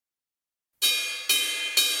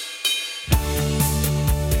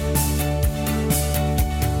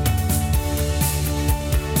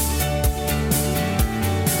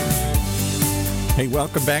Hey,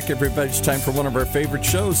 welcome back, everybody. It's time for one of our favorite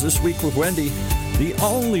shows this week with Wendy, the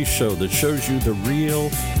only show that shows you the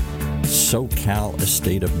real SoCal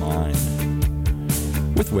estate of mind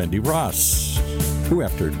with Wendy Ross, who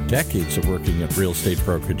after decades of working at real estate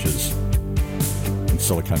brokerages in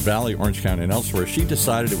Silicon Valley, Orange County, and elsewhere, she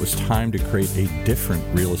decided it was time to create a different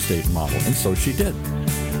real estate model, and so she did,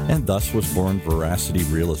 and thus was born Veracity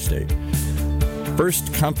Real Estate.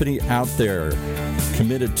 First company out there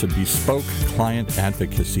committed to bespoke client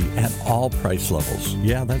advocacy at all price levels.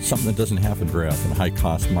 Yeah, that's something that doesn't happen very often in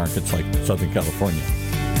high-cost markets like Southern California.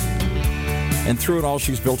 And through it all,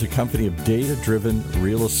 she's built a company of data-driven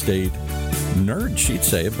real estate nerds, she'd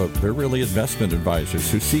say, but they're really investment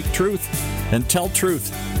advisors who seek truth and tell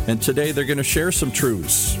truth. And today they're going to share some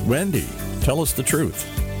truths. Wendy, tell us the truth.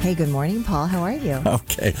 Hey, good morning, Paul. How are you?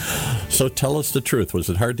 Okay. So tell us the truth. Was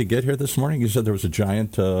it hard to get here this morning? You said there was a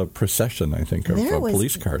giant procession, I think, of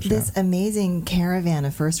police cars. This amazing caravan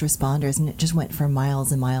of first responders, and it just went for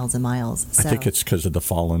miles and miles and miles. So, I think it's because of the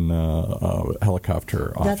fallen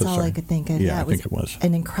helicopter officer. That's all I could think of. Yeah, I think it was.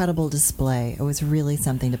 An incredible display. It was really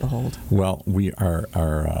something to behold. Well, we are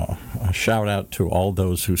a shout out to all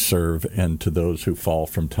those who serve and to those who fall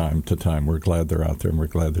from time to time. We're glad they're out there, and we're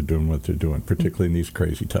glad they're doing what they're doing, particularly in these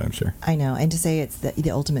crazy times here. I know, and to say it's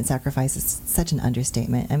the ultimate sacrifice is such an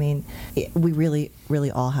understatement. I mean, we really, really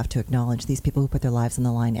all have to acknowledge these people who put their lives on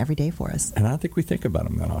the line every day for us. And I don't think we think about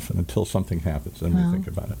them that often until something happens, then we think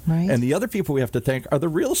about it. Right. And the other people we have to thank are the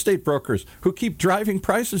real estate brokers who keep driving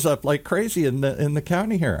prices up like crazy in the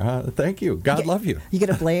county here. Thank you. God love you. You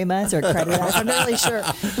going to blame us or credit us? I'm not really sure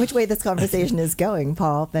which way this conversation is going,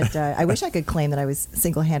 Paul, but I wish I could claim that I was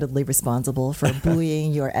single-handedly responsible for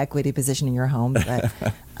buoying your equity position in your home, but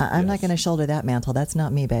I'm not going to shoulder that mantle. That's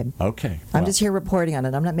not me, babe. Okay. I'm just here reporting on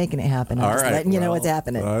it. I'm not making it happen. I'm just letting you know what's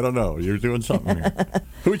happening. I don't know. You're doing something here.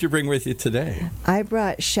 Who would you bring with you today? I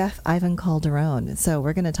brought Chef Ivan Calderón. So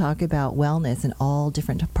we're going to talk about wellness in all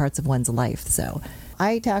different parts of one's life. So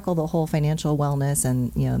I tackle the whole financial wellness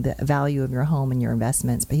and, the value of your home and your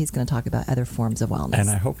investments, but he's going to talk about other forms of wellness. And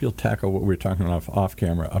I hope you'll tackle what we were talking about off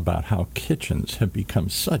camera about how kitchens have become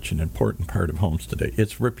such an important part of homes today.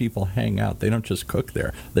 It's where people hang out. They don't just cook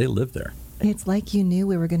there. They live there. It's like you knew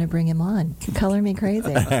we were going to bring him on. Color me crazy.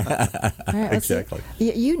 All right, exactly.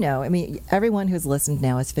 I mean, everyone who's listened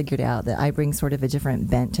now has figured out that I bring sort of a different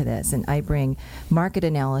bent to this, and I bring market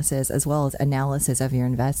analysis as well as analysis of your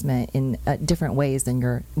investment in different ways than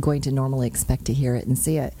you're going to normally expect to hear it and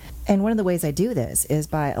see it. And one of the ways I do this is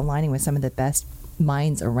by aligning with some of the best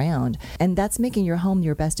minds around, and that's making your home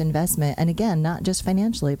your best investment, and again, not just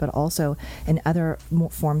financially but also in other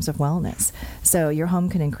forms of wellness. So your home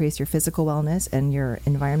can increase your physical wellness and your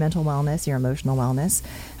environmental wellness, your emotional wellness.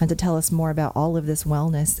 And to tell us more about all of this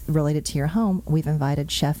wellness related to your home, we've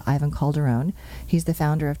invited Chef Ivan Calderón. He's the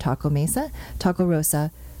founder of Taco Mesa, Taco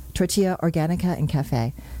Rosa, Tortilla Organica, and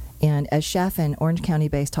Cafe. And as chef in Orange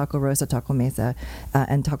County-based Taco Rosa, Taco Mesa,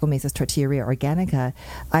 and Taco Mesa's Tortilleria Organica,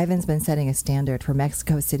 Ivan's been setting a standard for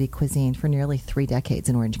Mexico City cuisine for nearly 3 decades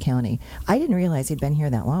in Orange County. I didn't realize he'd been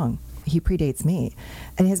here that long. He predates me.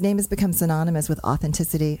 And his name has become synonymous with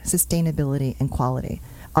authenticity, sustainability, and quality,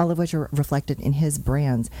 all of which are reflected in his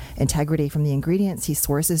brand's integrity from the ingredients he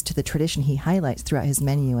sources to the tradition he highlights throughout his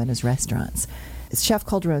menu and his restaurants. Chef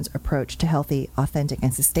Calderón's approach to healthy, authentic,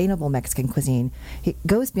 and sustainable Mexican cuisine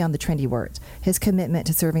goes beyond the trendy words. His commitment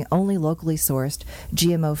to serving only locally sourced,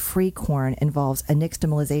 GMO-free corn involves a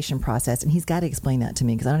nixtamalization process, and he's got to explain that to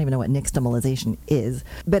me because I don't even know what nixtamalization is.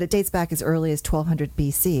 But it dates back as early as 1200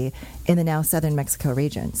 BC in the now southern Mexico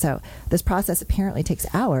region. So this process apparently takes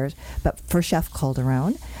hours, but for Chef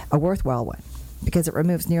Calderón, a worthwhile one, because it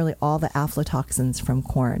removes nearly all the aflatoxins from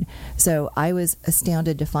corn. So I was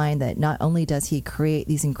astounded to find that not only does he create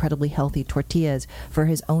these incredibly healthy tortillas for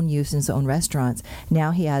his own use in his own restaurants, now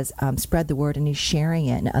he has spread the word and he's sharing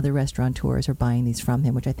it, and other restaurateurs are buying these from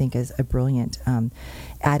him, which I think is a brilliant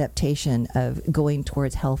adaptation of going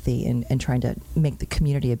towards healthy and trying to make the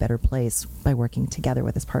community a better place by working together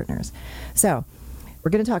with his partners. So we're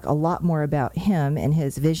going to talk a lot more about him and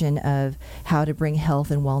his vision of how to bring health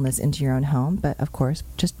and wellness into your own home. But, of course,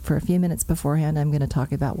 just for a few minutes beforehand, I'm going to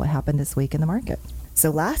talk about what happened this week in the market. So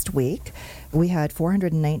last week, we had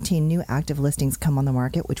 419 new active listings come on the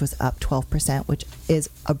market, which was up 12%, which is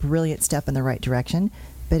a brilliant step in the right direction.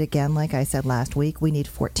 But again, like I said last week, we need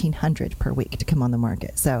 1,400 per week to come on the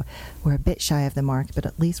market. So we're a bit shy of the mark, but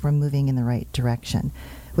at least we're moving in the right direction.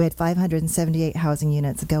 We had 578 housing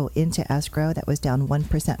units go into escrow. That was down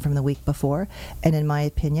 1% from the week before. And in my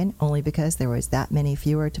opinion, only because there was that many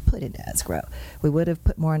fewer to put into escrow. We would have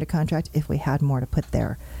put more into contract if we had more to put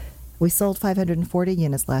there. We sold 540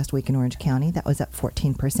 units last week in Orange County. That was up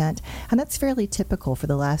 14%. And that's fairly typical for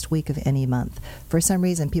the last week of any month. For some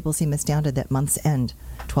reason, people seem astounded that months end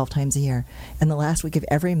 12 times a year. And the last week of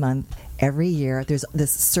every month, every year, there's this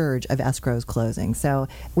surge of escrows closing. So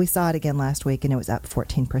we saw it again last week, and it was up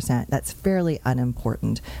 14%. That's fairly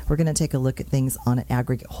unimportant. We're going to take a look at things on an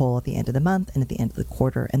aggregate whole at the end of the month and at the end of the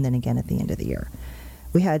quarter, and then again at the end of the year.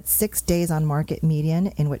 We had 6 days on market median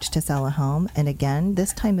in which to sell a home. And again,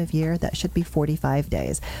 this time of year, that should be 45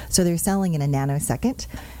 days. So they're selling in a nanosecond.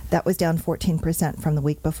 That was down 14% from the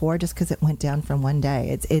week before just because it went down from one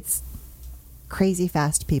day. It's crazy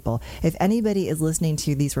fast, people. If anybody is listening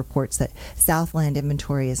to these reports that Southland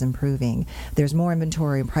inventory is improving, there's more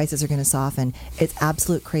inventory and prices are going to soften, it's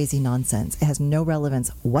absolute crazy nonsense. It has no relevance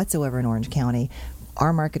whatsoever in Orange County.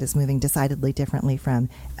 Our market is moving decidedly differently from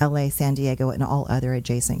LA, San Diego, and all other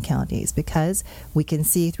adjacent counties because we can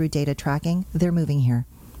see through data tracking they're moving here.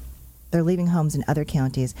 They're leaving homes in other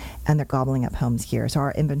counties and they're gobbling up homes here. So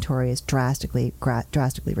our inventory is drastically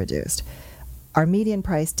reduced. Our median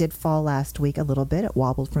price did fall last week a little bit. It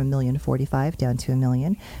wobbled from $1,045,000 down to $1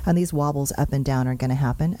 million. And these wobbles up and down are going to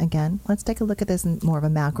happen. Again, let's take a look at this in more of a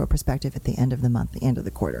macro perspective at the end of the month, the end of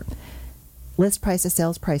the quarter. List price to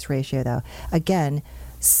sales price ratio, though, again,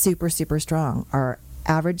 super, super strong. Our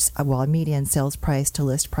average, median sales price to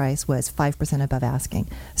list price was 5% above asking.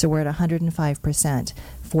 So we're at 105%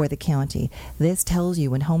 for the county. This tells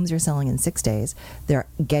you when homes are selling in 6 days, they're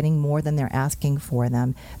getting more than they're asking for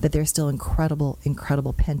them, that there's still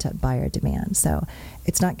incredible pent-up buyer demand. So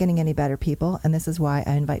it's not getting any better, people, and this is why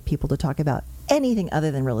I invite people to talk about anything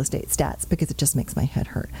other than real estate stats, because it just makes my head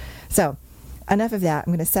hurt. So enough of that.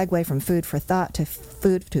 I'm going to segue from food for thought to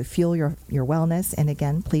food to fuel your wellness. And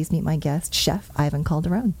again, please meet my guest, Chef Ivan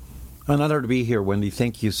Calderón. An honor to be here, Wendy.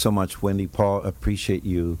 Thank you so much, Wendy. Paul, appreciate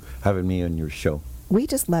you having me on your show. We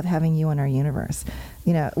just love having you in our universe.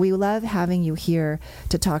 You know, we love having you here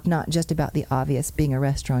to talk not just about the obvious, being a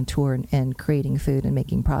restaurateur and creating food and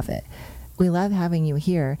making profit. We love having you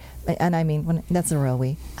here, and I mean, that's a real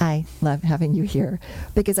we. I love having you here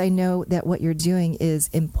because I know that what you're doing is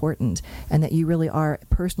important and that you really are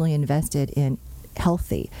personally invested in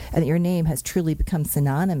healthy and that your name has truly become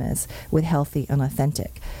synonymous with healthy and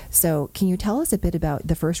authentic. So can you tell us a bit about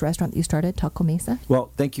the first restaurant that you started, Taco Mesa? Well,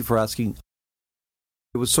 thank you for asking.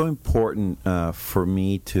 It was so important for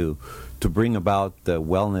me to bring about the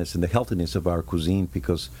wellness and the healthiness of our cuisine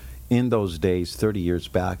because in those days, 30 years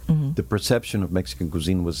back, the perception of Mexican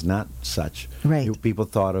cuisine was not such. Right. People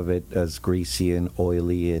thought of it as greasy and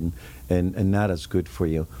oily and not as good for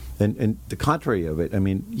you. And the contrary of it, I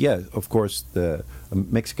mean, yeah, of course, the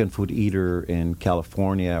Mexican food eater in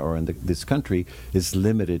California or in this country is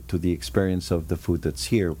limited to the experience of the food that's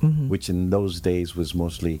here, which in those days was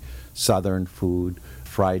mostly Southern food,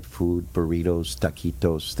 fried food, burritos,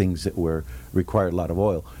 taquitos, things that required a lot of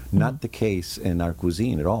oil. Not the case in our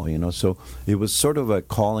cuisine at all, you know. So it was sort of a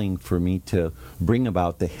calling for me to bring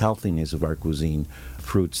about the healthiness of our cuisine,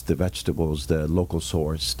 fruits, the vegetables, the local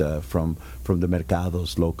sourced from the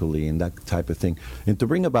mercados locally, and that type of thing, and to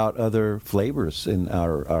bring about other flavors in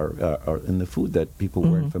our in the food that people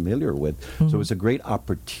weren't familiar with. So it was a great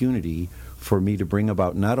opportunity for me to bring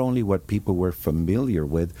about not only what people were familiar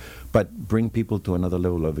with, but bring people to another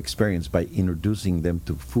level of experience by introducing them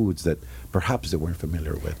to foods that perhaps they weren't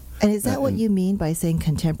familiar with. And is that what you mean by saying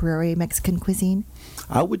contemporary Mexican cuisine?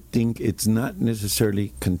 I would think it's not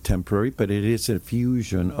necessarily contemporary, but it is a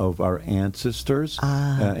fusion of our ancestors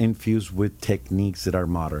infused with techniques that are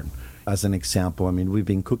modern. As an example, I mean, we've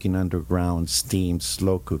been cooking underground, steamed,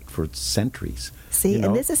 slow cooked for centuries. See,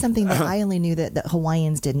 and this is something that I only knew that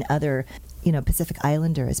Hawaiians did and other, Pacific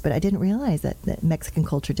Islanders, but I didn't realize that Mexican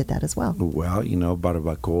culture did that as well. Well,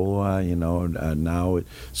 barbacoa, now,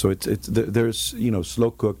 so it's there's,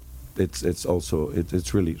 slow cooked. It's also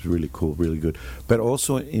it's really cool, really good. But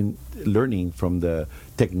also in learning from the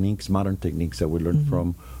techniques, modern techniques that we learned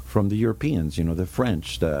from the Europeans, the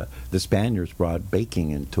French, the Spaniards brought baking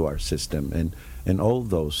into our system and all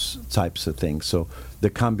those types of things. So the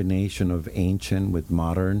combination of ancient with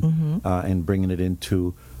modern and bringing it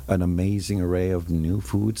into an amazing array of new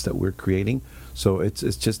foods that we're creating. So it's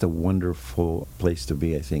just a wonderful place to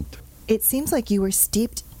be, I think. It seems like you were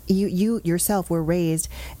steeped. You yourself were raised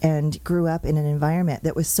and grew up in an environment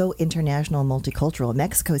that was so international and multicultural.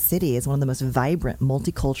 Mexico City is one of the most vibrant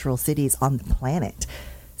multicultural cities on the planet.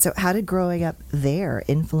 So how did growing up there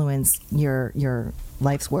influence your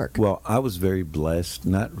life's work? Well, I was very blessed,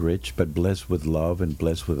 not rich, but blessed with love and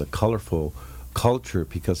blessed with a colorful culture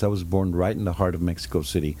because I was born right in the heart of Mexico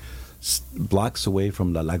City. blocks away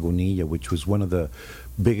from La Lagunilla, which was one of the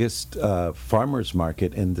biggest farmers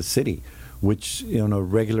market in the city, which,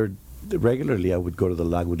 regularly I would go to the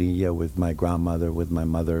Lagunilla with my grandmother, with my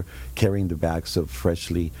mother, carrying the bags of fresh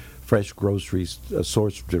groceries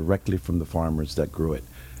sourced directly from the farmers that grew it.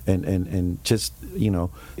 And just,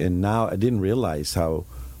 and now I didn't realize how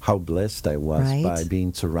blessed I was by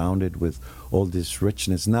being surrounded with all this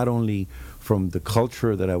richness, not only from the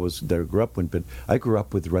culture that I grew up with, but I grew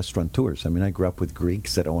up with restaurateurs. I mean, I grew up with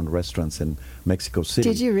Greeks that owned restaurants in Mexico City.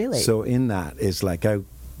 Did you really? So in that, it's like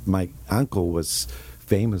my uncle was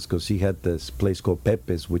famous because he had this place called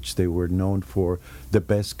Pepe's, which they were known for the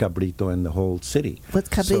best cabrito in the whole city. What's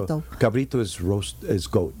cabrito? So, cabrito is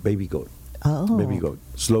goat, baby goat. Oh. Baby goat,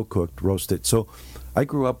 slow cooked, roasted. So I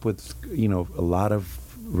grew up with, a lot of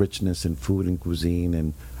richness in food and cuisine,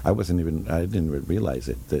 and I didn't even realize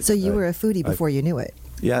it. So you were a foodie before you knew it?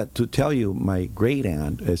 Yeah, to tell you, my great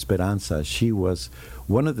aunt, Esperanza, she was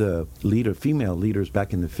one of the female leaders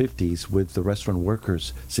back in the 50s with the Restaurant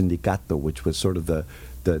Workers Sindicato, which was sort of the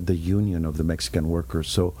union of the Mexican workers.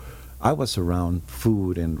 So I was around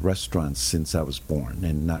food and restaurants since I was born,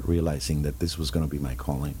 and not realizing that this was going to be my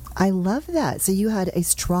calling. I love that. So you had a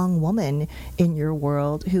strong woman in your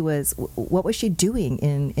world who was, what was she doing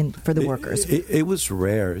for the workers? It was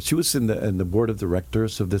rare. She was in the board of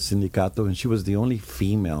directors of the sindicato, and she was the only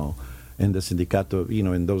female in the sindicato.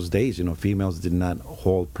 In those days, females did not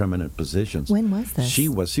hold permanent positions. When was this? She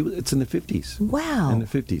was. It's in the 50s. Wow. In the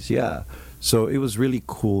 50s, yeah. So it was really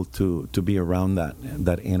cool to be around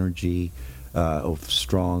that energy of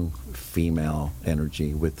strong female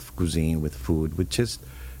energy with cuisine, with food, with just,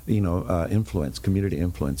 influence, community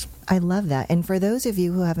influence. I love that. And for those of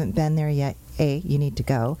you who haven't been there yet, you need to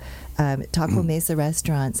go. Taco Mesa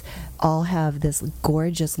restaurants all have this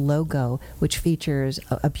gorgeous logo which features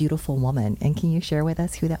a beautiful woman. And can you share with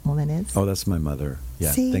us who that woman is? Oh, that's my mother. Yeah,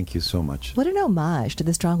 See? Thank you so much. What an homage to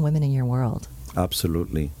the strong women in your world.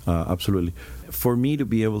 Absolutely. Absolutely. For me to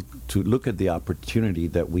be able to look at the opportunity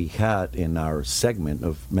that we had in our segment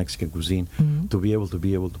of Mexican cuisine, to be able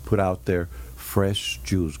to put out there fresh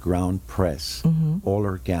juice, ground press, all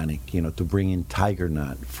organic, to bring in tiger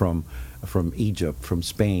nut from Egypt, from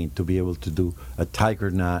Spain, to be able to do a tiger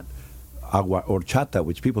nut agua horchata,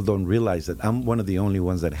 which people don't realize that I'm one of the only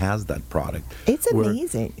ones that has that product. It's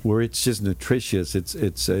amazing. Where it's just nutritious.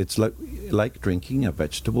 It's like drinking a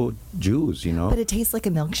vegetable juice, But it tastes like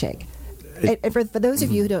a milkshake. And for those of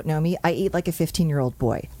you who don't know me, I eat like a 15-year-old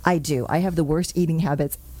boy. I do. I have the worst eating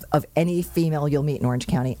habits of any female you'll meet in Orange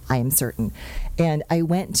County, I am certain. And I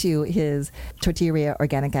went to his Tortilleria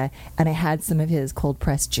Organica, and I had some of his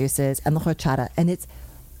cold-pressed juices and the horchata, and it's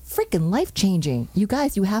freaking life-changing. You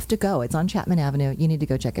guys, you have to go. It's on Chapman Avenue. You need to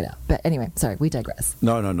go check it out. But anyway, sorry, we digress.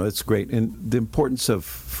 No, it's great. And the importance of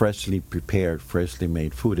freshly prepared, freshly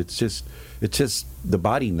made food, it's just the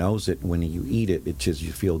body knows it when you eat it. It's just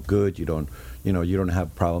you feel good. You don't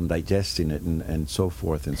have problem digesting it and so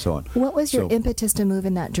forth and so on. What was your impetus to move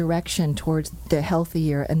in that direction towards the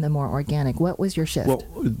healthier and the more organic? What was your shift? Well,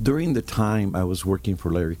 during the time I was working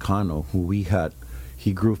for Larry Cano,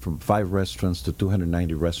 he grew from 5 restaurants to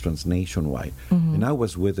 290 restaurants nationwide. And I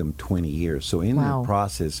was with him 20 years. So in the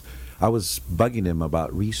process, I was bugging him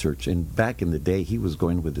about research. And back in the day, he was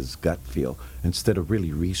going with his gut feel instead of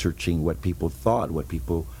really researching what people thought,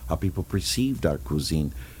 how people perceived our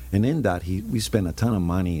cuisine. And in that, we spent a ton of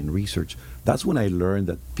money in research. That's when I learned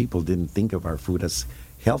that people didn't think of our food as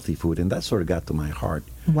healthy food. And that sort of got to my heart.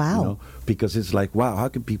 Wow. Because it's like, wow, how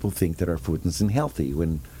can people think that our food isn't healthy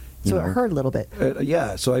when... So it hurt a little bit.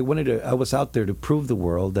 Yeah, so I was out there to prove the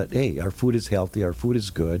world that, hey, our food is healthy, our food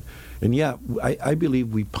is good. And yeah, I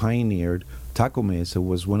believe we pioneered, Taco Mesa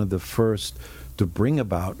was one of the first to bring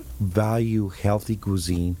about healthy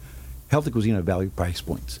cuisine at value price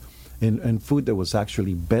points. And food that was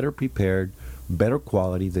actually better prepared, better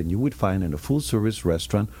quality than you would find in a full-service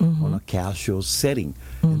restaurant on a casual setting.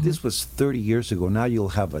 And this was 30 years ago. Now you'll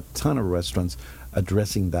have a ton of restaurants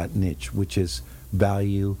addressing that niche, which is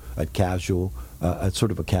value at casual,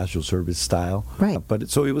 sort of a casual service style. Right. But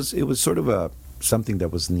it was sort of something that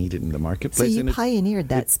was needed in the marketplace. So you pioneered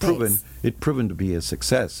that space. It proven to be a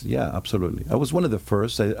success. Yeah, absolutely. I was one of the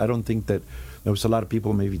first. I don't think that there was a lot of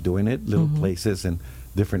people maybe doing it, little places in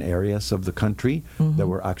different areas of the country that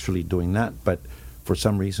were actually doing that. But for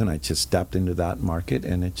some reason, I just stepped into that market,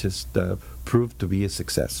 and it just proved to be a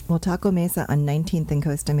success. Well, Taco Mesa on 19th and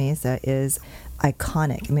Costa Mesa is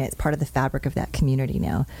iconic. I mean, it's part of the fabric of that community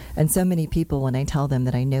now. And so many people, when I tell them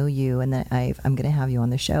that I know you and that I'm going to have you on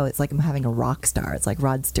the show, it's like I'm having a rock star. It's like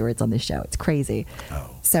Rod Stewart's on the show. It's crazy.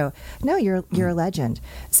 Oh. So, no, you're a legend.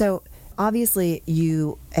 So, Obviously,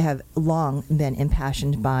 you have long been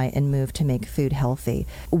impassioned by and moved to make food healthy.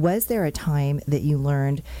 Was there a time that you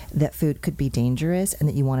learned that food could be dangerous and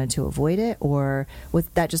that you wanted to avoid it? Or was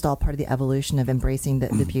that just all part of the evolution of embracing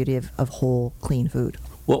the beauty of whole, clean food?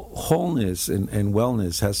 Well, wholeness and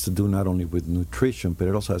wellness has to do not only with nutrition, but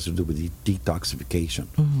it also has to do with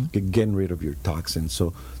detoxification, getting rid of your toxins.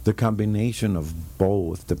 So the combination of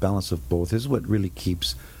both, the balance of both, is what really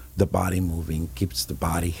keeps the body moving, keeps the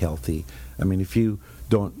body healthy. I mean, if you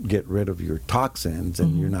don't get rid of your toxins,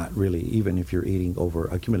 and you're not really, even if you're eating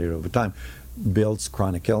accumulated over time, builds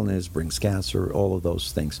chronic illness, brings cancer, all of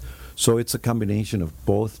those things. So it's a combination of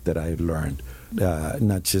both that I've learned,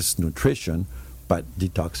 not just nutrition, but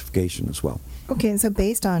detoxification as well. Okay, and so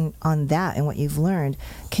based on that and what you've learned,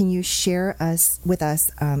 can you share with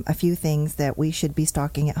us a few things that we should be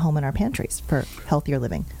stocking at home in our pantries for healthier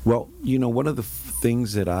living? Well, one of the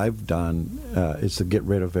things that I've done is to get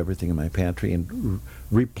rid of everything in my pantry and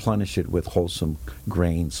replenish it with wholesome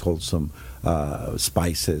grains, wholesome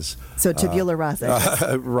spices. So tabula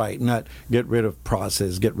rasa. Right, not get rid of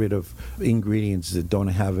processed, get rid of ingredients that don't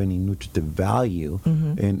have any nutritive value,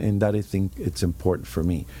 and that I think it's important for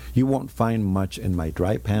me. You won't find much in my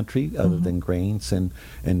dry pantry other than grains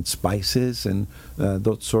and spices and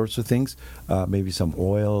those sorts of things, maybe some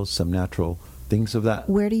oils, some natural things of that.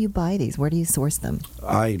 Where do you buy these? Where do you source them?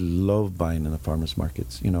 I love buying in the farmers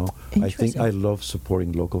markets. I think I love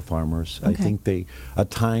supporting local farmers. Okay. I think they, at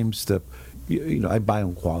times, I buy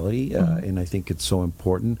on quality, and I think it's so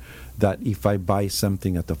important that if I buy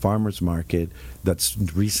something at the farmer's market that's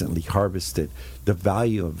recently harvested, the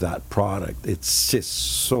value of that product, it's just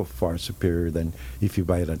so far superior than if you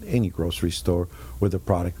buy it at any grocery store where the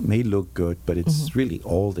product may look good, but it's really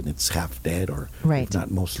old and it's half dead or if not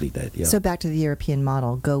mostly dead. Yeah. So back to the European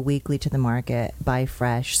model, go weekly to the market, buy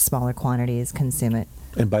fresh, smaller quantities, consume it.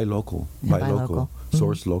 And buy local. Buy local.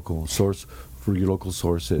 Source local. Source for your local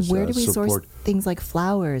sources. Where do we source things like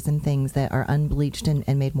flours and things that are unbleached and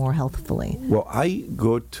made more healthfully? Well, I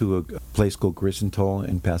go to a place called Grisentol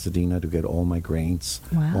in Pasadena to get all my grains,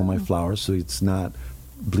 all my flours. So it's not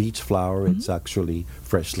bleached flour, it's actually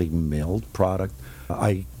freshly milled product.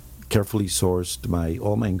 I carefully sourced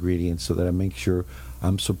all my ingredients so that I make sure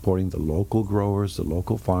I'm supporting the local growers, the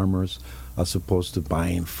local farmers, as opposed to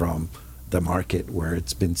buying from the market where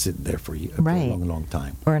it's been sitting there for a long, long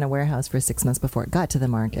time. Or in a warehouse for 6 months before it got to the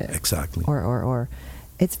market. Exactly. Or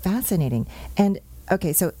it's fascinating. And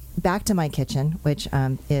okay, so back to my kitchen, which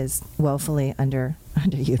is woefully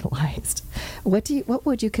underutilized. What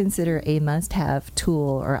would you consider a must-have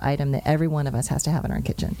tool or item that every one of us has to have in our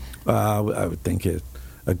kitchen? I would think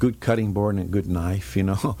a good cutting board and a good knife.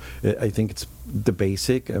 I think it's the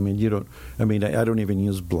basic. I mean, I don't even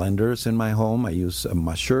use blenders in my home. I use a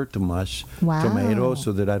musher to mush tomatoes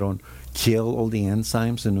so that I don't kill all the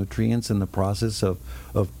enzymes and nutrients in the process of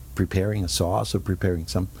preparing a sauce or preparing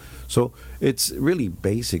some. So it's really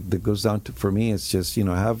basic. That goes down to, for me, it's just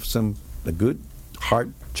have a good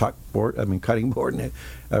hard cutting board and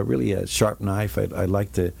really a sharp knife. I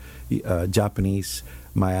like the Japanese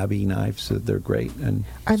Miyabi knives. They're great. And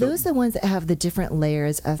are those the ones that have the different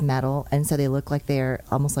layers of metal, and so they look like they're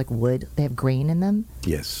almost like wood? They have grain in them?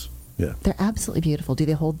 Yes. Yeah. They're absolutely beautiful. Do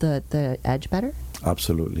they hold the edge better?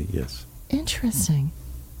 Absolutely, yes. Interesting.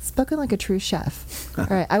 Spoken like a true chef. All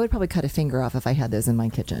right, I would probably cut a finger off if I had those in my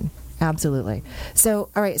kitchen. Absolutely. So,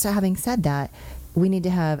 all right, so having said that, we need to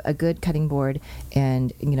have a good cutting board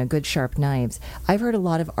and good sharp knives. I've heard a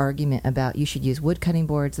lot of argument about you should use wood cutting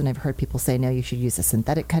boards, and I've heard people say no, you should use the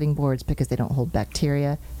synthetic cutting boards because they don't hold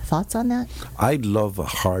bacteria. Thoughts on that? I love a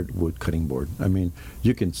hardwood cutting board. I mean,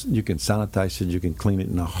 you can sanitize it, you can clean it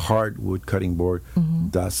in a hardwood cutting board.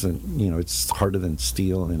 Doesn't it's harder than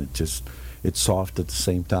steel, and it's soft at the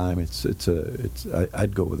same time.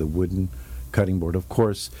 I'd go with a wooden cutting board. Of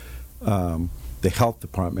course, the health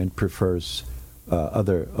department prefers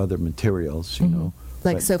other materials,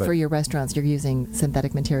 But for your restaurants, you're using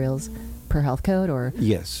synthetic materials per health code, or?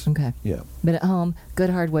 Yes. Okay. Yeah. But at home, good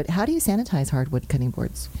hardwood. How do you sanitize hardwood cutting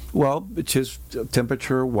boards? Well, it's just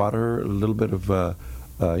temperature, water, a little bit of,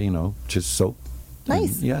 just soap.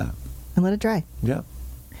 Nice. And let it dry. Yeah.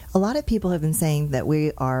 A lot of people have been saying that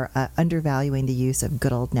we are undervaluing the use of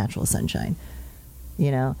good old natural sunshine.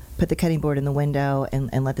 Put the cutting board in the window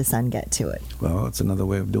and let the sun get to it. Well, it's another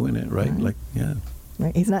way of doing it, right?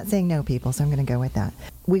 Right. He's not saying no, people, so I'm going to go with that.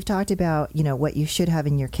 We've talked about, what you should have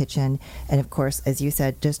in your kitchen. And, of course, as you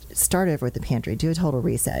said, just start over with the pantry. Do a total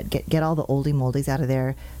reset. Get all the oldie moldies out of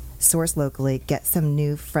there. Source locally. Get some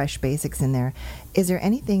new, fresh basics in there. Is there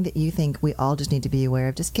anything that you think we all just need to be aware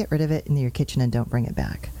of? Just get rid of it in your kitchen and don't bring it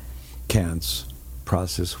back. Cans.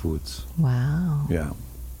 processed foods. Wow. Yeah.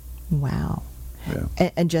 Wow. Yeah.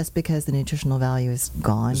 And just because the nutritional value is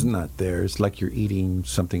gone? It's not there. It's like you're eating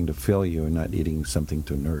something to fill you and not eating something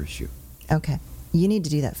to nourish you. Okay. You need to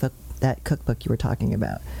do that cookbook you were talking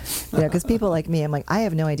about. Because people like me, I'm like, I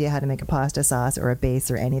have no idea how to make a pasta sauce or a base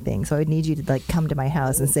or anything. So I would need you to come to my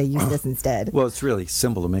house and say, use this instead. Well, it's really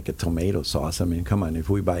simple to make a tomato sauce. I mean, come on, if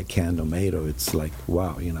we buy canned tomato, it's like,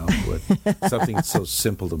 wow, something so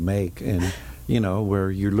simple to make. And, where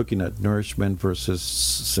you're looking at nourishment versus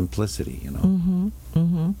simplicity, Mm-hmm.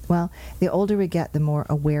 Mm-hmm. Well, the older we get, the more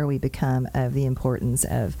aware we become of the importance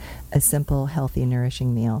of a simple, healthy,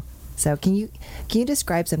 nourishing meal. So can you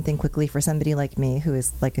describe something quickly for somebody like me who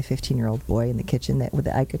is like a 15-year-old boy in the kitchen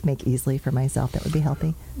that I could make easily for myself that would be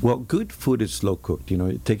healthy? Well, good food is slow cooked.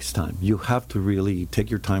 It takes time. You have to really take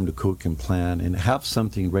your time to cook and plan and have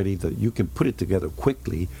something ready that you can put it together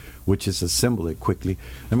quickly, which is assemble it quickly.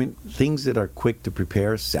 I mean, things that are quick to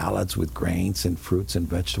prepare, salads with grains and fruits and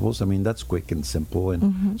vegetables, I mean, that's quick and simple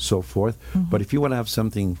and so forth. Mm-hmm. But if you want to have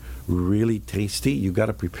something really tasty, you got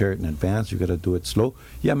to prepare it in advance. You got to do it slow.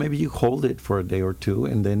 Yeah, maybe you hold it for a day or two,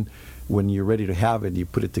 and then when you're ready to have it, you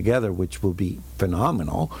put it together, which will be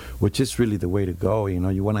phenomenal, which is really the way to go.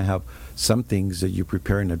 You want to have some things that you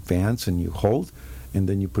prepare in advance and you hold, and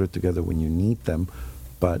then you put it together when you need them.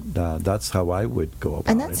 But that's how I would go about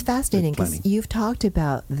it. And that's fascinating because you've talked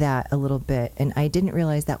about that a little bit, and I didn't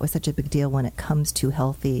realize that was such a big deal when it comes to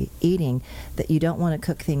healthy eating, that you don't want to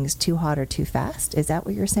cook things too hot or too fast. Is that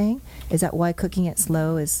what you're saying? Is that why cooking it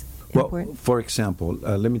slow is important? Well, for example,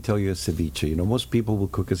 let me tell you a ceviche. Most people will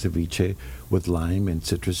cook a ceviche with lime and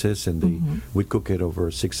citruses, and we cook it over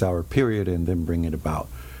a 6-hour period and then bring it about.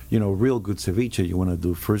 Real good ceviche, you want to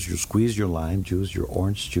do first, you squeeze your lime juice, your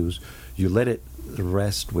orange juice, you let it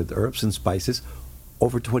rest with herbs and spices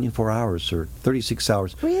over 24 hours or 36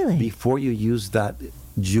 hours. Really? Before you use that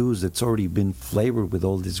juice that's already been flavored with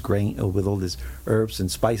all this with all these herbs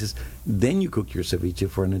and spices, then you cook your ceviche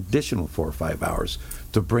for an additional 4 or 5 hours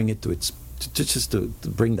to bring it to its to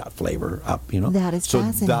bring that flavor up. That is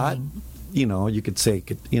fascinating. That, you could say,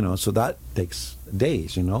 so that takes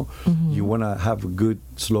days, You want to have a good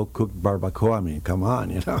slow-cooked barbacoa. I mean, come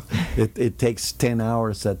on, It takes 10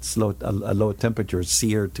 hours at a low temperature,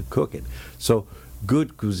 sear, to cook it. So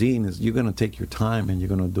good cuisine is you're going to take your time and you're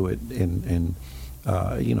going to do it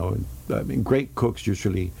great cooks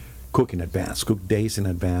usually cook in advance, cook days in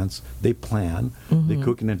advance. They plan, they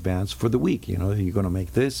cook in advance for the week. You're going to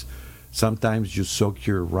make this. Sometimes you soak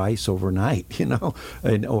your rice overnight,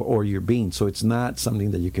 or your beans. So it's not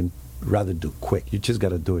something that you can rather do quick. You just got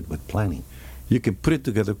to do it with planning. You can put it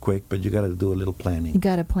together quick, but you got to do a little planning. You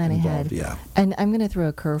got to plan ahead. Yeah. And I'm going to throw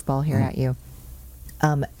a curveball here at you.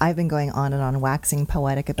 I've been going on and on waxing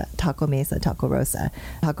poetic about Taco Mesa, Taco Rosa.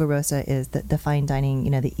 Taco Rosa is the fine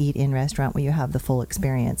dining, the eat-in restaurant where you have the full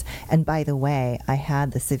experience. And by the way, I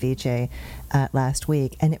had the ceviche last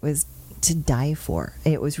week, and it was to die for.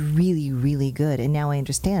 It was really, really good. And now I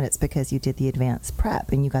understand it's because you did the advanced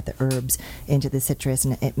prep and you got the herbs into the citrus,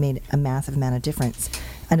 and it made a massive amount of difference.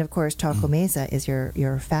 And of course, Taco Mesa is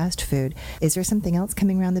your fast food. Is there something else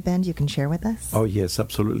coming around the bend you can share with us? Oh, yes,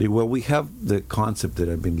 absolutely. Well, we have the concept that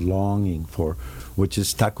I've been longing for, which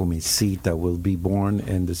is Taco Mesita. Will be born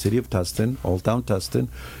in the city of Tustin, Old Town Tustin,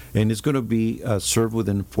 and it's going to be served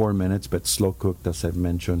within 4 minutes, but slow cooked, as I've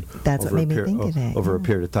mentioned. That's what made me think of it. Over a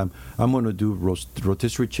period of time. I'm going to do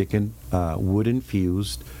rotisserie chicken, wood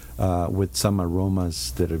infused, with some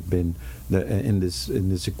aromas that have been in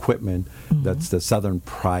this equipment. That's the Southern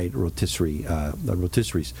Pride rotisserie, the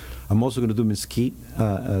rotisseries. I'm also going to do mesquite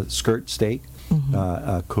skirt steak,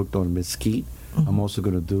 cooked on mesquite. I'm also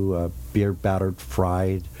going to do beer battered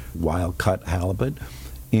fried wild cut halibut,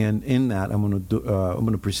 and in that I'm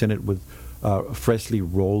going to present it with freshly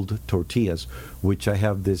rolled tortillas, which I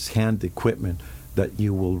have this hand equipment that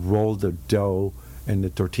you will roll the dough and the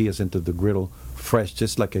tortillas into the griddle fresh,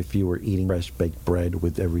 just like if you were eating fresh baked bread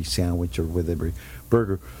with every sandwich or with every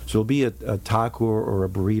burger. So it'll be a taco or a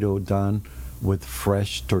burrito done with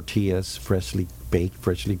fresh tortillas, freshly baked,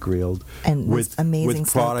 freshly grilled, and with amazing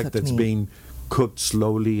product that's being cooked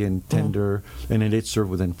slowly and tender, and it is served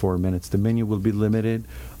within 4 minutes. The menu will be limited.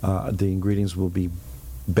 The ingredients will be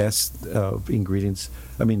best ingredients.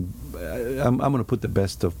 I mean, I'm going to put the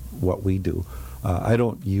best of what we do. I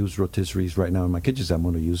don't use rotisseries right now in my kitchen. I'm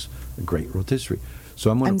going to use a great rotisserie. So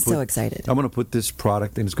I'm so excited. I'm going to put this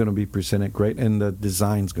product, and it's going to be presented great, and the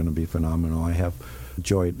design's going to be phenomenal. I have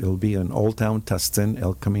enjoyed. It'll be in Old Town Tustin,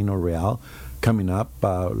 El Camino Real. coming up.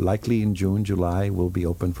 Likely in June, July, we'll be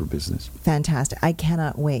open for business. Fantastic. I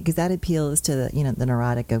cannot wait, because that appeals to the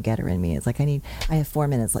neurotic go-getter in me. It's like, I have 4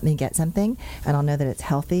 minutes. Let me get something, and I'll know that it's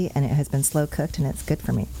healthy and it has been slow cooked and it's good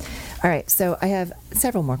for me. All right, so I have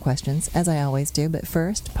several more questions, as I always do. But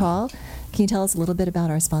first, Paul, can you tell us a little bit about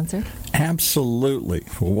our sponsor? Absolutely.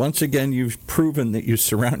 Well, once again, you've proven that you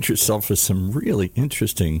surround yourself with some really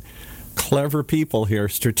interesting, clever people here,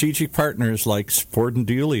 strategic partners like Ford and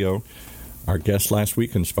DiIulio, our guest last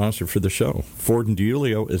week and sponsor for the show. Ford and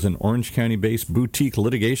DiIulio is an Orange County-based boutique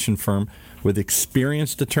litigation firm with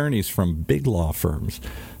experienced attorneys from big law firms.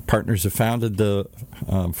 Partners have founded the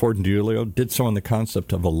Ford and DiIulio, did so on the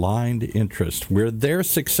concept of aligned interest, where their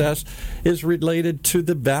success is related to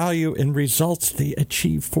the value and results they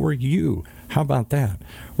achieve for you. How about that?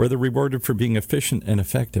 Where they're rewarded for being efficient and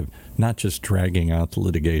effective, not just dragging out the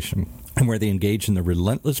litigation, and where they engage in the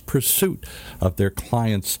relentless pursuit of their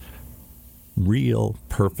clients' real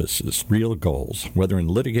purposes, real goals, whether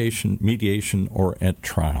in litigation, mediation, or at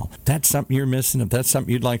trial. That's something you're missing. If that's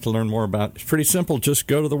something you'd like to learn more about, it's pretty simple. Just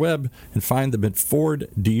go to the web and find them at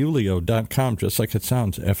FordDiulio.com, just like it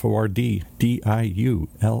sounds, FordDiulio,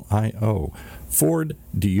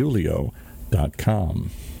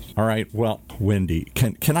 FordDiulio.com. All right, well, Wendy,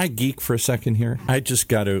 can I geek for a second here? I just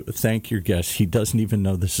got to thank your guest. He doesn't even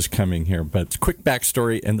know this is coming here, but quick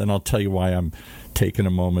backstory, and then I'll tell you why I'm taking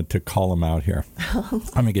a moment to call him out here. I'm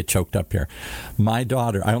going to get choked up here. My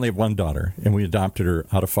daughter, I only have one daughter, and we adopted her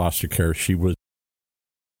out of foster care. She was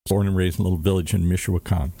born and raised in a little village in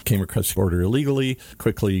Michoacan. Came across the border illegally,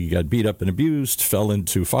 quickly got beat up and abused, fell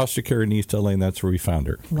into foster care in East LA, and that's where we found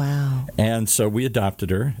her. Wow. And so we adopted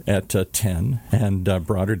her at 10 and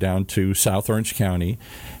brought her down to South Orange County.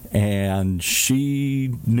 And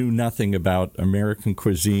she knew nothing about American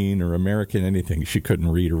cuisine or American anything. She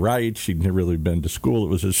couldn't read or write. She'd never really been to school. It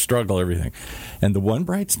was a struggle, everything. And the one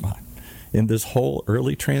bright spot in this whole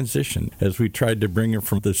early transition, as we tried to bring her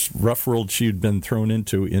from this rough world she'd been thrown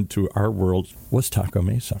into our world, was Taco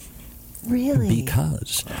Mesa. Really?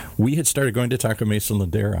 Because we had started going to Taco Mesa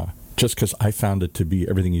Ladera just because I found it to be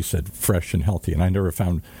everything you said, fresh and healthy. And I never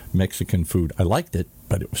found Mexican food. I liked it,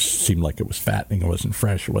 but it seemed like it was fattening. It wasn't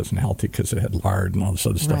fresh. It wasn't healthy because it had lard and all this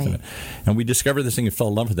other stuff in it. And we discovered this thing and fell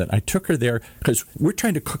in love with it. I took her there because we're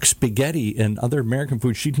trying to cook spaghetti and other American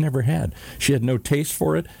food she'd never had. She had no taste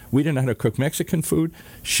for it. We didn't know how to cook Mexican food.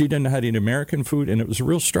 She didn't know how to eat American food, and it was a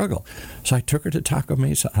real struggle. So I took her to Taco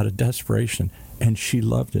Mesa out of desperation, and she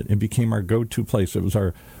loved it and became our go-to place. It was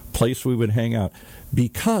our place we would hang out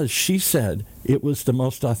because she said it was the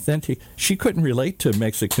most authentic. She couldn't relate to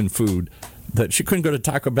Mexican food. That she couldn't go to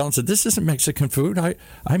Taco Bell and said, this isn't Mexican food. I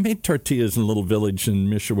made tortillas in a little village in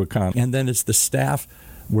Michoacan. And then as the staff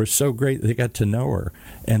were so great, they got to know her,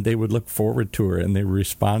 and they would look forward to her, and they would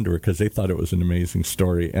respond to her because they thought it was an amazing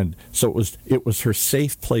story. And so it was her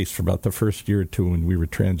safe place for about the first year or two when we were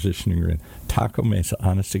transitioning her in. Taco Mesa,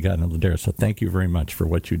 honest to God, in Ladera. So thank you very much for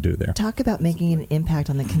what you do there. Talk about making an impact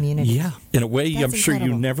on the community. Yeah, in a way That's I'm sure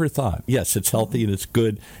incredible. you never thought. Yes, it's healthy and it's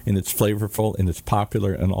good and it's flavorful and it's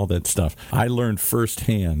popular and all that stuff. I learned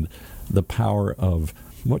firsthand the power of,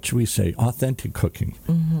 what should we say, authentic cooking.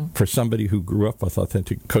 For somebody who grew up with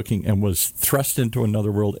authentic cooking and was thrust into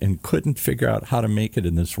another world and couldn't figure out how to make it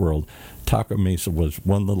in this world, Taco Mesa was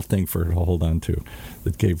one little thing for her to hold on to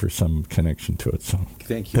that gave her some connection to it. So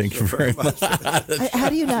Thank you very much. How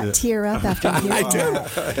do you not tear up after hearing I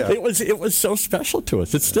that? do. It was so special to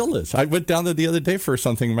us. It still is. I went down there the other day for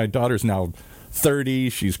something. My daughter's now 30.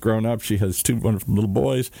 She's grown up. She has 2 wonderful little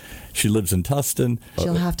boys. She lives in Tustin.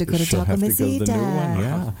 She'll have to go to She'll Taco have to go to the new Mesita. one,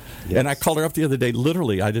 yeah. Yes. And I called her up the other day.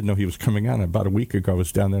 Literally, I didn't know he was coming on. About a week ago, I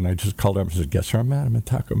was down there, and I just called her up and said, guess where I'm at? I'm at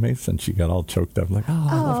Taco Mesa. And she got all choked up. I'm like, oh,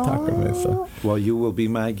 I love Taco Mesa. Well, you will be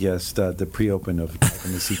my guest at the pre-open of Taco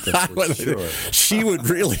Mesita for sure. She would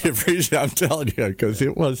really appreciate it, I'm telling you, because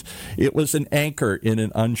it was an anchor in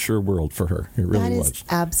an unsure world for her. It really was. That is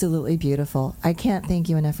absolutely beautiful. I can't thank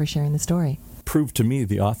you enough for sharing the story. Proved to me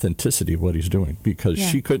the authenticity of what he's doing, because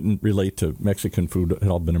she couldn't relate to Mexican food. It had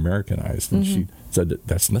all been Americanized, and she said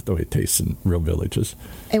that's not the way it tastes in real villages.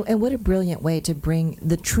 And what a brilliant way to bring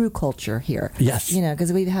the true culture here. Yes. You know,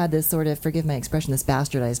 because we've had this sort of, forgive my expression, this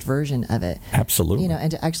bastardized version of it. Absolutely. You know,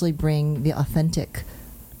 and to actually bring the authentic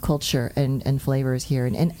culture and flavors here.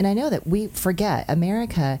 And I know that we forget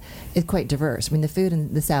America is quite diverse. I mean, the food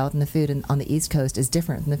in the South and the food on the East Coast is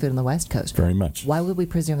different than the food on the West Coast. Very much. Why would we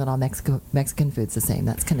presume that all Mexican food's the same?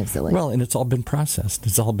 That's kind of silly. Well, and it's all been processed.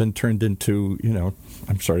 It's all been turned into,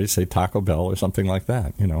 I'm sorry to say Taco Bell or something like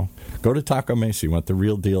that. Go to Taco Mesa. You want the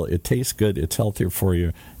real deal. It tastes good. It's healthier for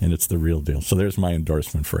you, and it's the real deal. So there's my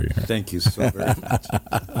endorsement for you. Thank you so very much.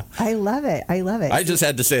 I love it. I just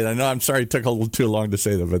had to say that. I know I'm sorry it took a little too long to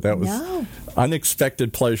say that, but that was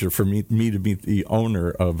unexpected pleasure for me to meet the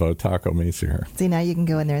owner of Taco Mesa here. See, now you can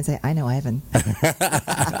go in there and say, I know Ivan.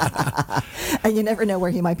 And you never know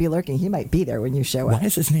where he might be lurking. He might be there when you show up. Why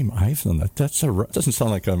is his name Ivan? That doesn't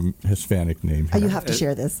sound like a Hispanic name. Oh, you have to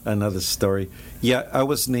share this. Another story. Yeah, I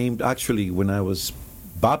was named, actually, when I was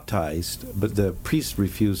baptized, but the priest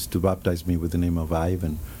refused to baptize me with the name of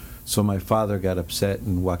Ivan. So my father got upset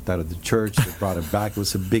and walked out of the church. They brought him back. It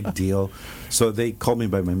was a big deal. So they called me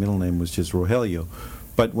by my middle name, which is Rogelio.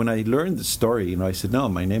 But when I learned the story, I said, no,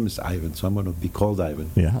 my name is Ivan, so I'm going to be called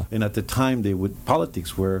Ivan. Yeah. And at the time,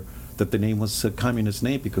 politics were that the name was a communist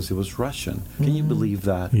name because it was Russian. Can you believe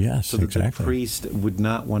that? Yes, so that exactly. the priest would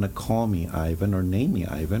not want to call me Ivan or name me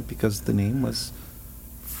Ivan because the name was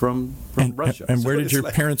from Russia. And where did your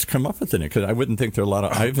parents come up with the name? Because I wouldn't think there are a lot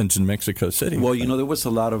of Ivans in Mexico City. Well, there was a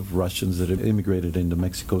lot of Russians that had immigrated into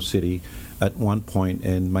Mexico City at one point,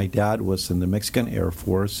 and my dad was in the Mexican Air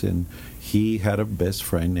Force, and he had a best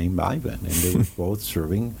friend named Ivan, and they were both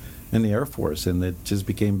serving in the Air Force, and they just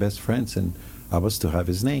became best friends, and I was to have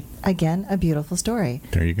his name. Again, a beautiful story.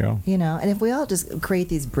 There you go. And if we all just create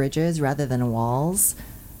these bridges rather than walls,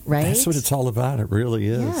 right? That's what it's all about. It really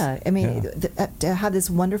is. Yeah. I mean, to have this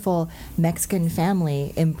wonderful Mexican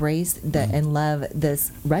family embrace and love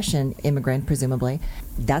this Russian immigrant, presumably,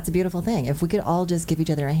 that's a beautiful thing. If we could all just give each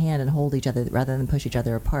other a hand and hold each other rather than push each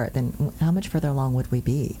other apart, then how much further along would we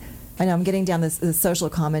be? I know I'm getting down this social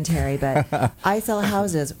commentary, but I sell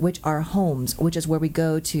houses, which are homes, which is where we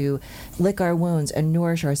go to lick our wounds and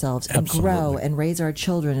nourish ourselves and grow and raise our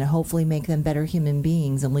children and hopefully make them better human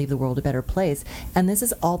beings and leave the world a better place. And this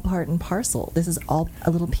is all part and parcel. This is all a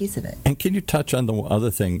little piece of it. And can you touch on the other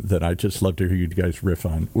thing that I just love to hear you guys riff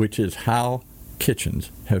on, which is how kitchens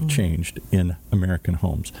have changed in American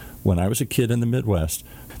homes. When I was a kid in the Midwest,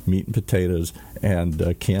 meat and potatoes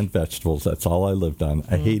and canned vegetables, that's all I lived on.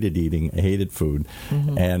 I hated eating, I hated food,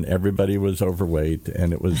 and everybody was overweight,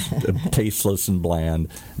 and it was tasteless and bland.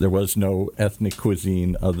 There was no ethnic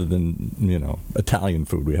cuisine other than, Italian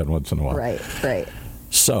food we had once in a while. Right.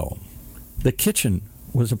 So the kitchen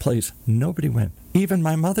was a place nobody went. Even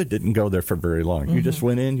my mother didn't go there for very long. You just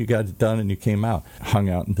went in, you got it done, and you came out. Hung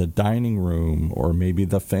out in the dining room or maybe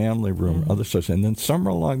the family room, other stuff. And then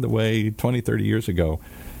somewhere along the way, 20, 30 years ago,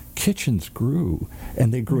 kitchens grew,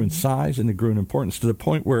 and they grew in size and they grew in importance to the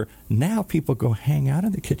point where now people go hang out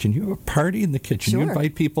in the kitchen. You have a party in the kitchen. Sure. You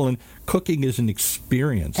invite people, and cooking is an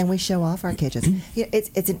experience. And we show off our kitchens.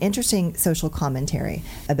 It's an interesting social commentary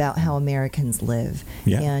about how Americans live.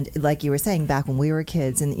 Yeah. And like you were saying, back when we were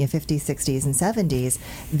kids in the 50s, 60s, and 70s,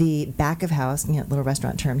 the back of house, little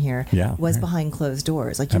restaurant term here, was behind closed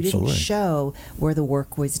doors. Like you didn't show where the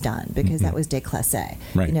work was done because that was déclassé.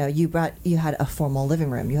 Right. You had a formal living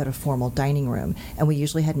room, you had a formal dining room, and we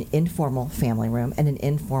usually had an informal family room and an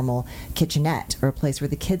informal kitchenette or a place where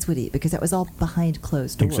the kids would eat because that was all behind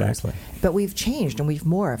closed doors. Exactly. But we've changed and we've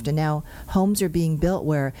morphed, and now homes are being built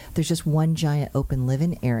where there's just one giant open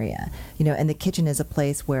living area, and the kitchen is a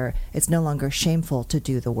place where it's no longer shameful to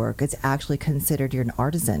do the work. It's actually considered you're an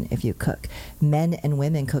artisan if you cook. Men and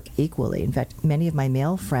women cook equally. In fact, many of my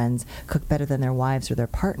male friends cook better than their wives or their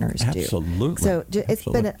partners do. Absolutely. So it's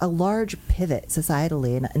been a large pivot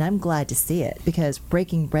societally, and I'm glad to see it because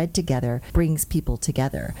breaking bread together brings people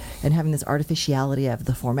together, and having this artificiality of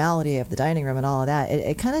the formality of the dining room and all of that,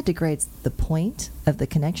 it kind of degrades the point of the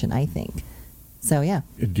connection, I think. So, yeah.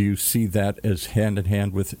 Do you see that as hand in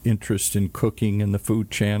hand with interest in cooking and the food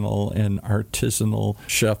channel and artisanal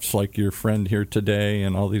chefs like your friend here today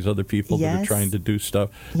and all these other people that are trying to do stuff?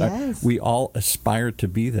 Yes. We all aspire to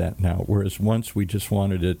be that now, whereas once we just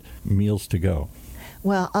wanted it meals to go.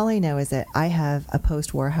 Well, all I know is that I have a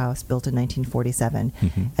post-war house built in 1947,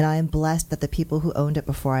 and I am blessed that the people who owned it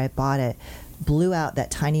before I bought it blew out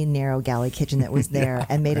that tiny, narrow galley kitchen that was there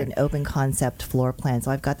and made it an open concept floor plan.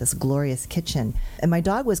 So I've got this glorious kitchen. And my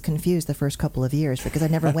dog was confused the first couple of years because I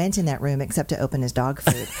never went in that room except to open his dog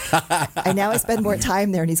food. And now I spend more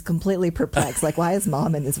time there, and he's completely perplexed. Like, why is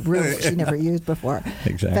Mom in this room that she never used before?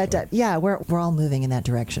 Exactly. But we're all moving in that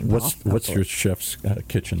direction. What's your chef's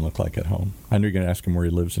kitchen look like at home? I know you're going to ask him where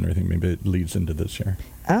he lives and everything. Maybe it leads into this here.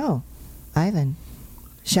 Oh, Ivan.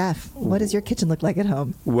 Chef, what does your kitchen look like at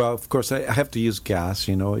home? Well, of course, I have to use gas.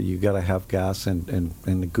 You know, you got to have gas and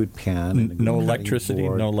a good pan. And a good No electricity,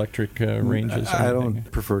 board. no electric ranges. I or don't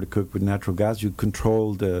anything. prefer to cook with natural gas. You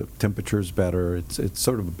control the temperatures better. It's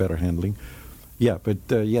sort of a better handling. Yeah, but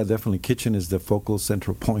definitely kitchen is the focal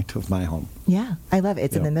central point of my home. Yeah, I love it.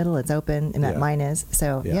 It's in Yeah. the middle, it's open, and that Yeah. mine is.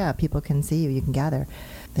 So, Yeah. yeah, people can see you, you can gather.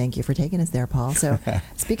 Thank you for taking us there, Paul. So,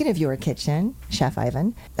 speaking of your kitchen, Chef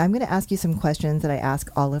Ivan, I'm going to ask you some questions that I ask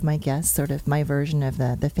all of my guests, sort of my version of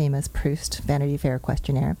the famous Proust Vanity Fair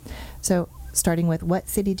questionnaire. So, starting with, what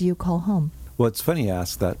city do you call home? Well, it's funny you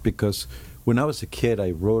ask that because when I was a kid, I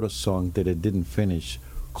wrote a song that I didn't finish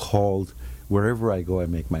called Wherever I Go, I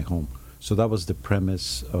Make My Home. So that was the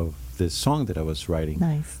premise of this song that I was writing.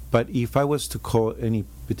 Nice. But if I was to call any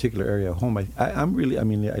particular area home, I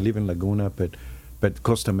live in Laguna, but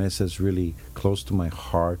Costa Mesa is really close to my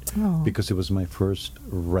heart Oh. because it was my first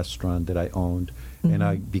restaurant that I owned. And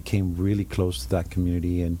I became really close to that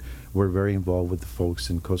community, and we're very involved with the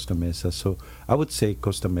folks in Costa Mesa. So I would say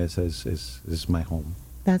Costa Mesa is my home.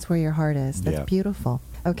 That's where your heart is. That's Yeah. beautiful.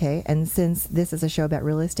 Okay, and since this is a show about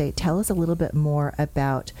real estate, tell us a little bit more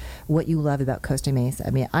about what you love about Costa Mesa.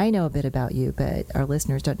 I mean, I know a bit about you, but our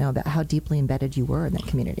listeners don't know about how deeply embedded you were in that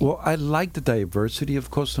community. Well, I like the diversity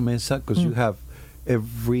of Costa Mesa because you have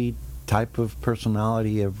every type of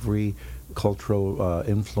personality, every cultural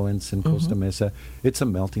influence in Costa Mesa. It's a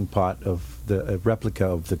melting pot of a replica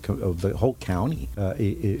of the whole county,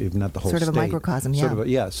 if not the whole Sort of a state. microcosm, Sort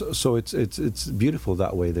yeah. of so it's beautiful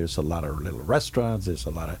that way. There's a lot of little restaurants. There's a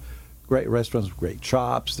lot of great restaurants, great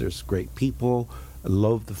shops. There's great people. I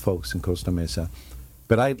love the folks in Costa Mesa,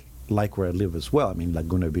 but I like where I live as well. I mean,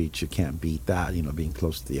 Laguna Beach, you can't beat that. You know, being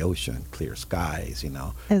close to the ocean, clear skies. You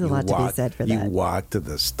know, There's a You lot to be said for You that. walk to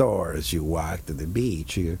the stores. You walk to the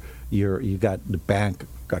beach. You got the bank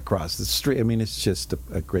across the street. I mean, it's just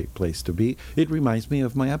a great place to be. It reminds me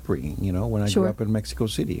of my upbringing. You know, when I Sure. grew up in Mexico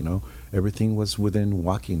City. You know, everything was within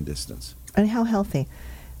walking distance. And how healthy.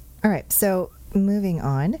 All right, so moving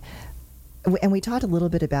on. And we talked a little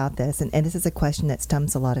bit about this, and this is a question that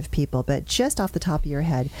stumps a lot of people, but just off the top of your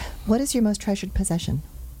head, what is your most treasured possession?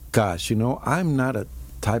 Gosh, you know, I'm not a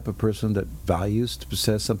type of person that values to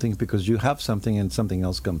possess something because you have something and something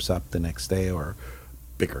else comes up the next day, or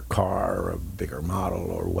bigger car or a bigger model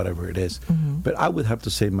or whatever it is. But I would have to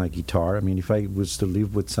say my guitar. I mean, if I was to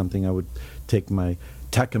live with something, I would take my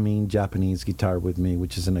Takamine Japanese guitar with me,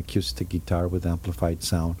 which is an acoustic guitar with amplified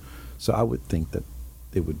sound. So I would think that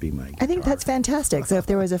it would be my guitar. I think that's fantastic. So if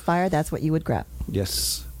there was a fire, that's what you would grab.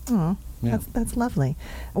 Yes. Oh, Yeah. that's lovely.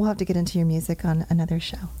 We'll have to get into your music on another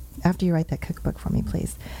show. After you write that cookbook for me,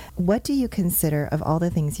 please. What do you consider, of all the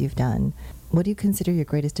things you've done, what do you consider your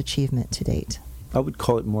greatest achievement to date? I would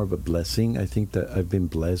call it more of a blessing. I think that I've been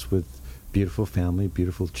blessed with beautiful family,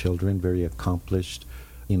 beautiful children, very accomplished.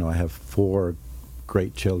 You know, I have 4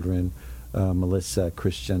 great children, Melissa,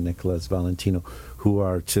 Christian, Nicholas, Valentino, who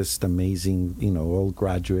are just amazing, you know, all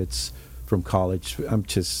graduates from college. I'm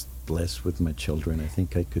just blessed with my children. I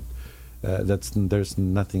think I could, there's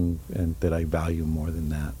nothing that I value more than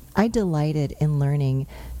that. I delighted in learning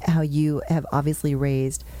how you have obviously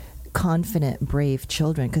raised confident, brave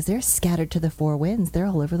children, because they're scattered to the 4 winds. They're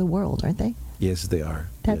all over the world, aren't they? Yes, they are.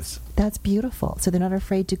 That's beautiful. So they're not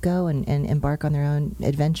afraid to go and embark on their own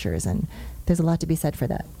adventures, and there's a lot to be said for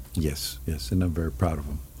that. Yes, and I'm very proud of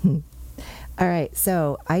them. All right,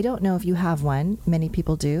 so I don't know if you have one. Many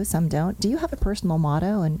people do, some don't. Do you have a personal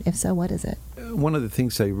motto, and if so, what is it? One of the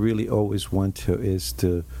things I really always want to is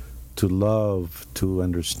to love, to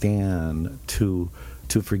understand, to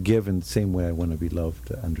forgive in the same way I want to be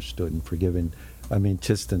loved, understood, and forgiven. I mean,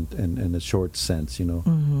 just in a short sense, you know,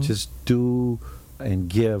 just do and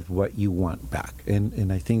give what you want back.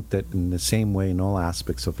 And I think that in the same way in all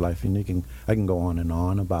aspects of life, and I can go on and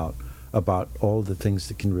on about all the things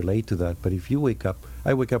that can relate to that. But if you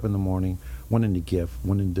I wake up in the morning wanting to give,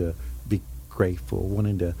 wanting to be grateful,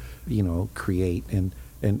 wanting to, you know, create, and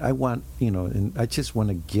I want, you know, and I just want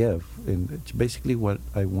to give, and it's basically what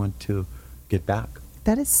I want to get back.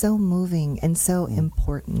 That is so moving and so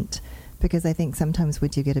important, because I think sometimes we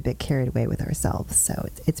do get a bit carried away with ourselves. So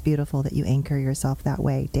it's beautiful that you anchor yourself that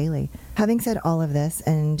way daily. Having said all of this,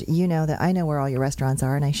 and you know that I know where all your restaurants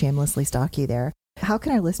are, and I shamelessly stalk you there, how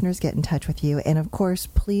can our listeners get in touch with you? And of course,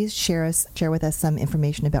 please share with us some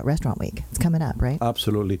information about Restaurant Week. It's coming up, right?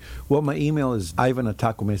 Absolutely. Well, my email is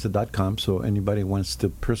ivan@tacomesa.com, so anybody wants to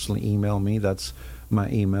personally email me, that's my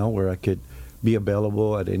email, where I could be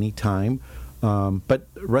available at any time. But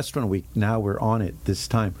Restaurant Week, now we're on it this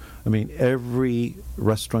time. I mean, every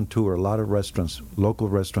restaurateur, a lot of restaurants, local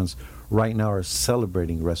restaurants, right now are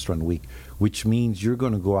celebrating Restaurant Week, which means you're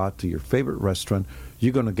going to go out to your favorite restaurant.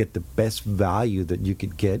 You're going to get the best value that you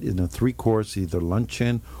could get in a 3-course, either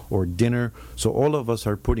luncheon or dinner. So all of us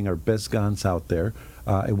are putting our best guns out there,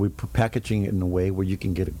 and we're packaging it in a way where you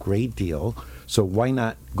can get a great deal. So why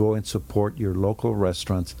not go and support your local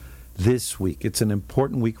restaurants this week? It's an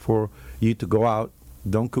important week for you to go out.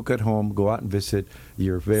 Don't cook at home. Go out and visit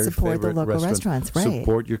your very support favorite the local restaurants, right?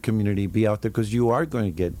 Support your community. Be out there because you are going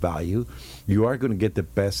to get value. You are going to get the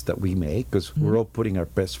best that we make because we're all putting our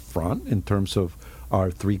best front in terms of our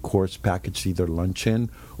 3-course package, either luncheon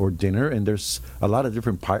or dinner. And there's a lot of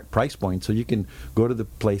different price points, so you can go to the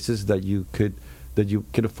places that you could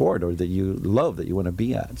afford or that you love, that you want to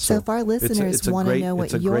be at. So if our listeners want to know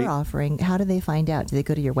what you're offering, how do they find out? Do they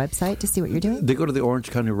go to your website to see what you're doing? They go to the Orange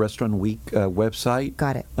County Restaurant Week website.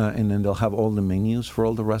 Got it. And then they'll have all the menus for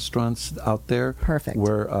all the restaurants out there. Perfect.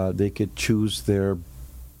 Where they could choose their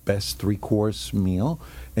best 3-course meal.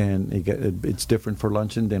 And it's different for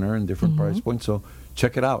lunch and dinner and different price points. So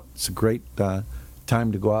check it out. It's a great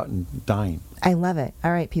time to go out and dine. I love it.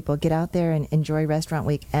 All right, people, get out there and enjoy Restaurant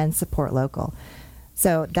Week and support local.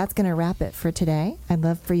 So that's going to wrap it for today. I'd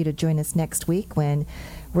love for you to join us next week when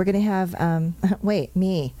we're going to have,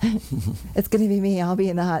 me. It's going to be me. I'll be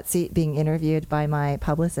in the hot seat being interviewed by my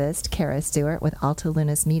publicist, Kara Stewart, with Alta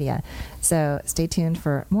Lunas Media. So stay tuned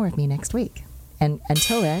for more of me next week. And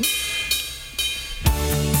until then,